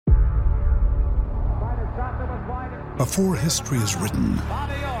Before history is written,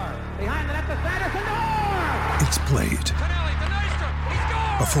 it's played.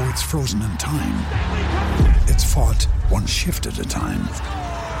 Before it's frozen in time, it's fought one shift at a time.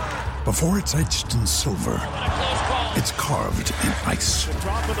 Before it's etched in silver, it's carved in ice.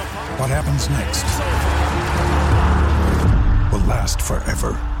 What happens next will last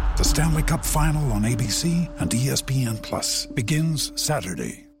forever. The Stanley Cup Final on ABC and ESPN Plus begins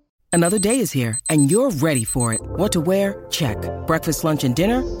Saturday. Another day is here, and you're ready for it. What to wear? Check. Breakfast, lunch, and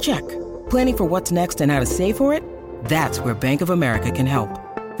dinner? Check. Planning for what's next and how to save for it? That's where Bank of America can help.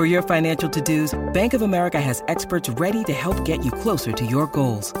 For your financial to-dos, Bank of America has experts ready to help get you closer to your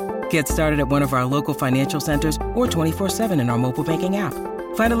goals. Get started at one of our local financial centers or 24/7 in our mobile banking app.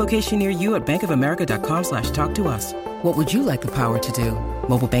 Find a location near you at bankofamerica.com/talktous. What would you like the power to do?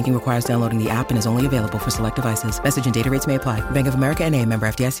 Mobile banking requires downloading the app and is only available for select devices. Message and data rates may apply. Bank of America N.A., member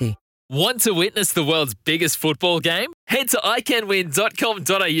FDIC. Want to witness the world's biggest football game? Head to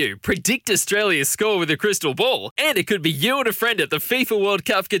iCanWin.com.au, predict Australia's score with a crystal ball, and it could be you and a friend at the FIFA World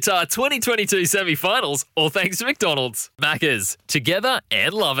Cup Qatar 2022 semi-finals, all thanks to McDonald's. Maccas, together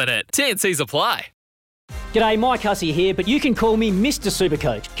and loving it. TNCs apply. G'day, Mike Hussey here, but you can call me Mr.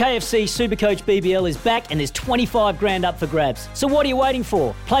 Supercoach. KFC Supercoach BBL is back and there's 25 grand up for grabs. So what are you waiting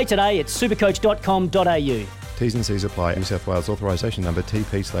for? Play today at supercoach.com.au. T's and C's apply. New South Wales authorisation number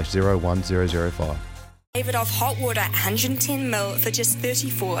TP/01005. Davidoff hot water 110ml for just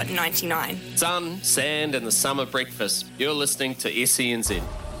 $34.99. Sun, sand and the summer breakfast. You're listening to SENZ.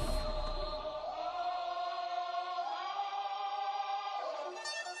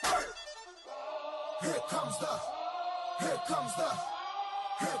 Here comes the,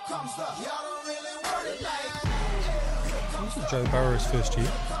 y'all don't really want it like. This is Joe Burrow's first year.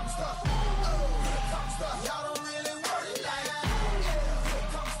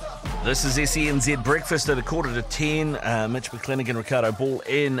 This is SENZ Breakfast at 9:45. Mitch McClenaghan and Ricardo Ball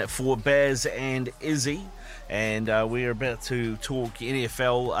in for Baz and Izzy. And we're about to talk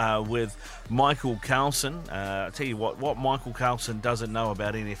NFL with Michael Carlson. I tell you what Michael Carlson doesn't know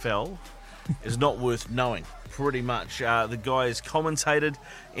about NFL is not worth knowing. Pretty much. The guy has commentated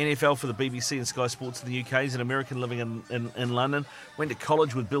NFL for the BBC and Sky Sports in the UK. He's an American living in London. Went to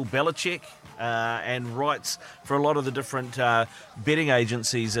college with Bill Belichick and writes for a lot of the different betting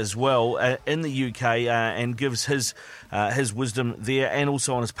agencies as well in the UK and gives his wisdom there, and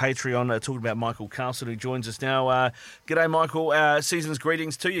also on his Patreon talking about Michael Carlson, who joins us now. G'day, Michael. Season's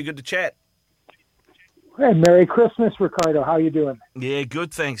greetings to you. Good to chat. Hey, Merry Christmas, Ricardo. How you doing? Yeah,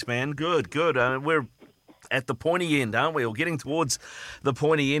 good, thanks, man. Good. We're at the pointy end, aren't we? Or getting towards the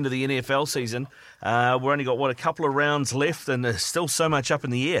pointy end of the NFL season. We've only got, a couple of rounds left, and there's still so much up in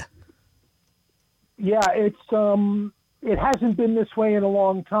the air. Yeah, it hasn't been this way in a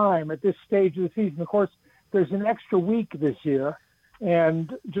long time at this stage of the season. Of course, there's an extra week this year,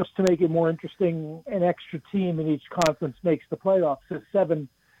 and just to make it more interesting, an extra team in each conference makes the playoffs. There's 7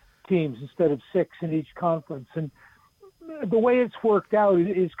 teams instead of 6 in each conference. And the way it's worked out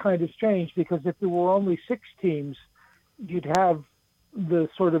is kind of strange, because if there were only 6 teams, you'd have the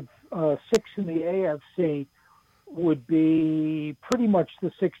sort of 6 in the AFC would be pretty much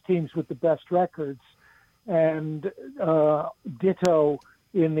the 6 teams with the best records, and ditto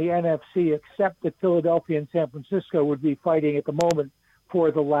in the NFC, except that Philadelphia and San Francisco would be fighting at the moment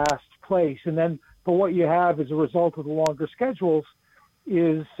for the last place. And then for what you have as a result of the longer schedules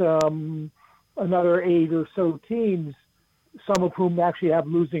is another 8 or so teams, some of whom actually have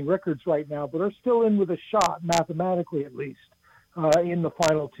losing records right now, but are still in with a shot, mathematically at least, in the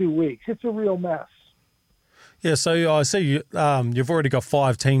final 2 weeks. It's a real mess. Yeah, so I see you've already got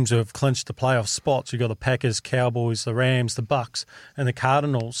 5 teams who have clinched the playoff spots. You've got the Packers, Cowboys, the Rams, the Bucks, and the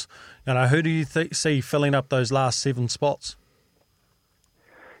Cardinals. Who do you see filling up those last 7 spots?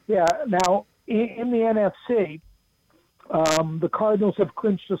 Yeah, now, in the NFC, the Cardinals have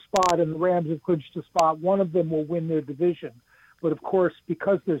clinched a spot and the Rams have clinched a spot. One of them will win their division. But, of course,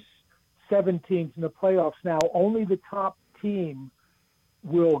 because there's 7 teams in the playoffs now, only the top team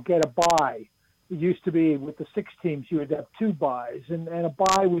will get a bye. It used to be with the 6 teams you would have 2 byes. And a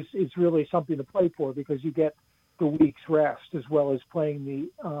bye is really something to play for, because you get the week's rest as well as playing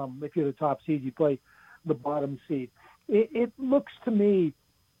if you're the top seed, you play the bottom seed. It looks to me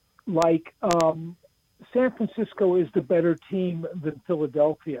like San Francisco is the better team than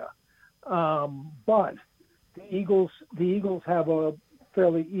Philadelphia, but the Eagles have a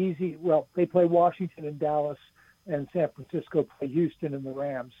fairly easy. Well, they play Washington and Dallas, and San Francisco play Houston and the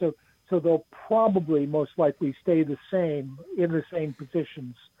Rams. So they'll probably most likely stay the same in the same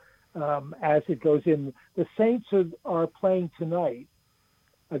positions as it goes in. The Saints are playing tonight,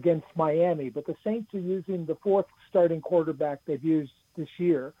 against Miami. But the Saints are using the fourth starting quarterback they've used this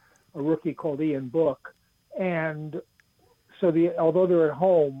year, a rookie called Ian Book. And so although they're at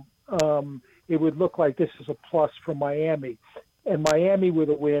home, it would look like this is a plus for Miami. And Miami with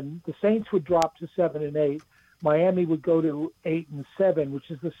a win, the Saints would drop to 7-8. Miami would go to 8-7, which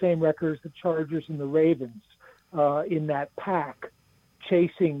is the same record as the Chargers and the Ravens in that pack,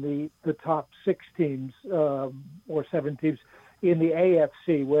 chasing the top 6 teams or 7 teams in the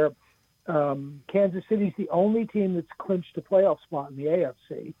AFC, where Kansas City's the only team that's clinched a playoff spot in the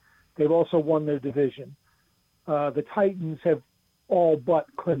AFC. They've also won their division. The Titans have all but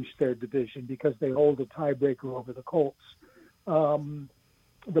clinched their division because they hold a tiebreaker over the Colts.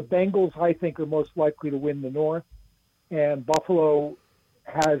 The Bengals, I think, are most likely to win the North, and Buffalo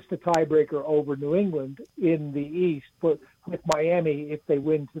has the tiebreaker over New England in the East, but with Miami, if they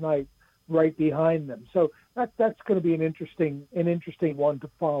win tonight, right behind them. So that's going to be an interesting one to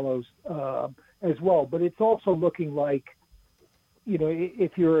follow as well. But it's also looking like,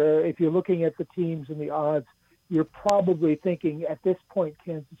 if you're looking at the teams and the odds, you're probably thinking at this point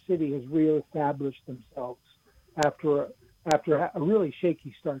Kansas City has reestablished themselves after a really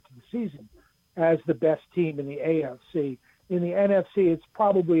shaky start to the season as the best team in the AFC. In the NFC, it's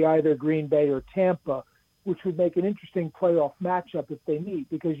probably either Green Bay or Tampa, which would make an interesting playoff matchup if they meet,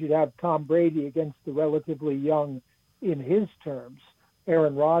 because you'd have Tom Brady against the relatively young, in his terms,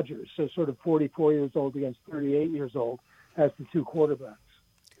 Aaron Rodgers, so sort of 44 years old against 38 years old as the two quarterbacks.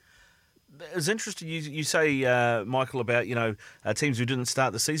 It's interesting you say, Michael, about teams who didn't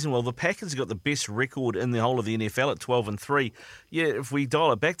start the season well. The Packers have got the best record in the whole of the NFL at 12-3. Yeah, if we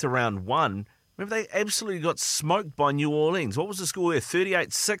dial it back to round 1, remember they absolutely got smoked by New Orleans. What was the score there?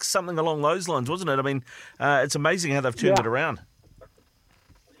 38-6, something along those lines, wasn't it? I mean, it's amazing how they've turned it around.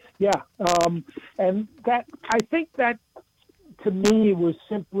 Yeah, and that, I think that to me was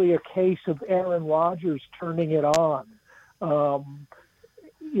simply a case of Aaron Rodgers turning it on.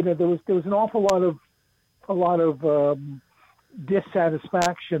 There was an awful lot of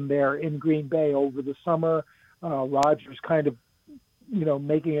dissatisfaction there in Green Bay over the summer. Rodgers kind of,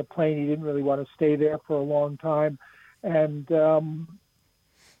 making it plain he didn't really want to stay there for a long time, and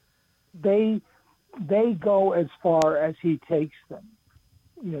they go as far as he takes them.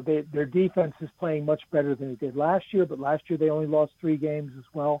 Their defense is playing much better than it did last year, but last year they only lost 3 games as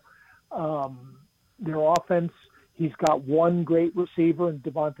well. Their offense. He's got one great receiver in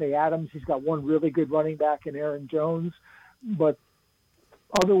Devontae Adams. He's got one really good running back in Aaron Jones. But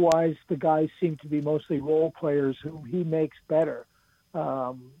otherwise, the guys seem to be mostly role players who he makes better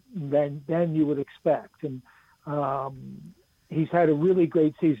than you would expect. And he's had a really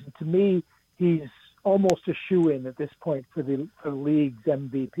great season. To me, he's almost a shoo-in at this point for the league's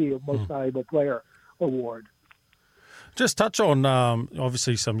MVP, or Most Valuable Player award. Just touch on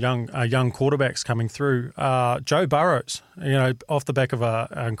obviously some young quarterbacks coming through. Joe Burrows, off the back of an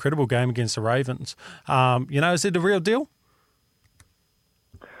incredible game against the Ravens. Is it the real deal?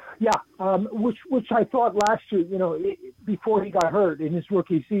 Yeah, which I thought last year. Before he got hurt in his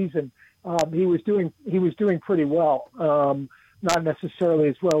rookie season, he was doing pretty well. Not necessarily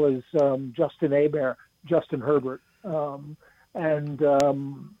as well as Justin Herbert, and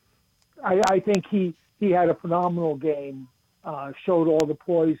I think he had a phenomenal game, showed all the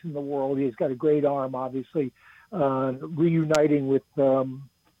poise in the world. He's got a great arm, obviously. Reuniting with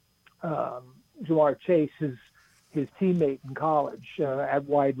Jamar Chase, his teammate in college at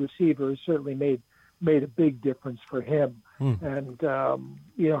wide receiver, has certainly made a big difference for him. And,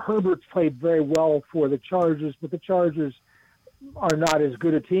 Herbert's played very well for the Chargers, but the Chargers are not as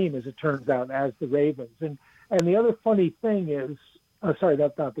good a team, as it turns out, as the Ravens. And the other funny thing is, that's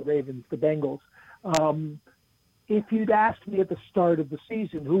not the Ravens, the Bengals. If you'd asked me at the start of the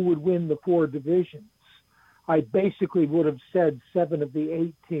season who would win the 4 divisions, I basically would have said 7 of the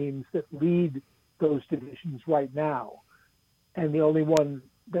 8 teams that lead those divisions right now. And the only one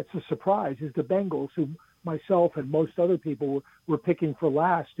that's a surprise is the Bengals, who myself and most other people were picking for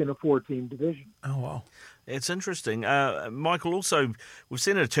last in a 4-team division. Oh, wow. It's interesting. Michael, also, we've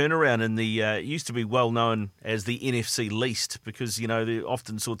seen a turnaround in the, it used to be well known as the NFC least, because, they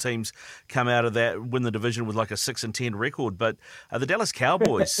often saw teams come out of that, win the division with like a 6-10 record. But the Dallas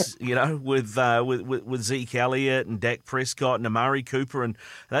Cowboys, with Zeke Elliott and Dak Prescott and Amari Cooper, and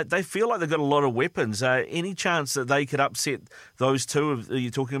they feel like they've got a lot of weapons. Any chance that they could upset those two? Are you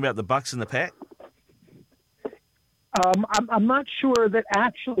talking about the Bucs and the Pack? I'm not sure that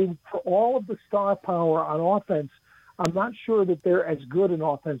actually, for all of the star power on offense, I'm not sure that they're as good an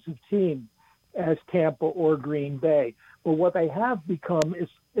offensive team as Tampa or Green Bay. But what they have become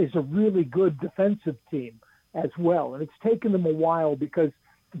is a really good defensive team as well. And it's taken them a while because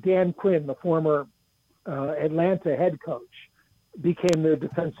Dan Quinn, the former Atlanta head coach, became their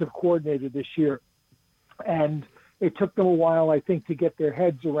defensive coordinator this year. And it took them a while, I think, to get their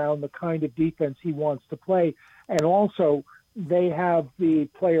heads around the kind of defense he wants to play. And also, they have the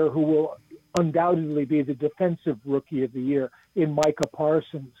player who will undoubtedly be the defensive rookie of the year in Micah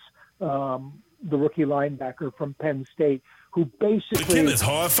Parsons, the rookie linebacker from Penn State, who basically... The Kenners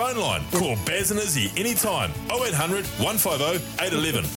Hire phone line. Call Baz and Izzy anytime. 0800 150 811.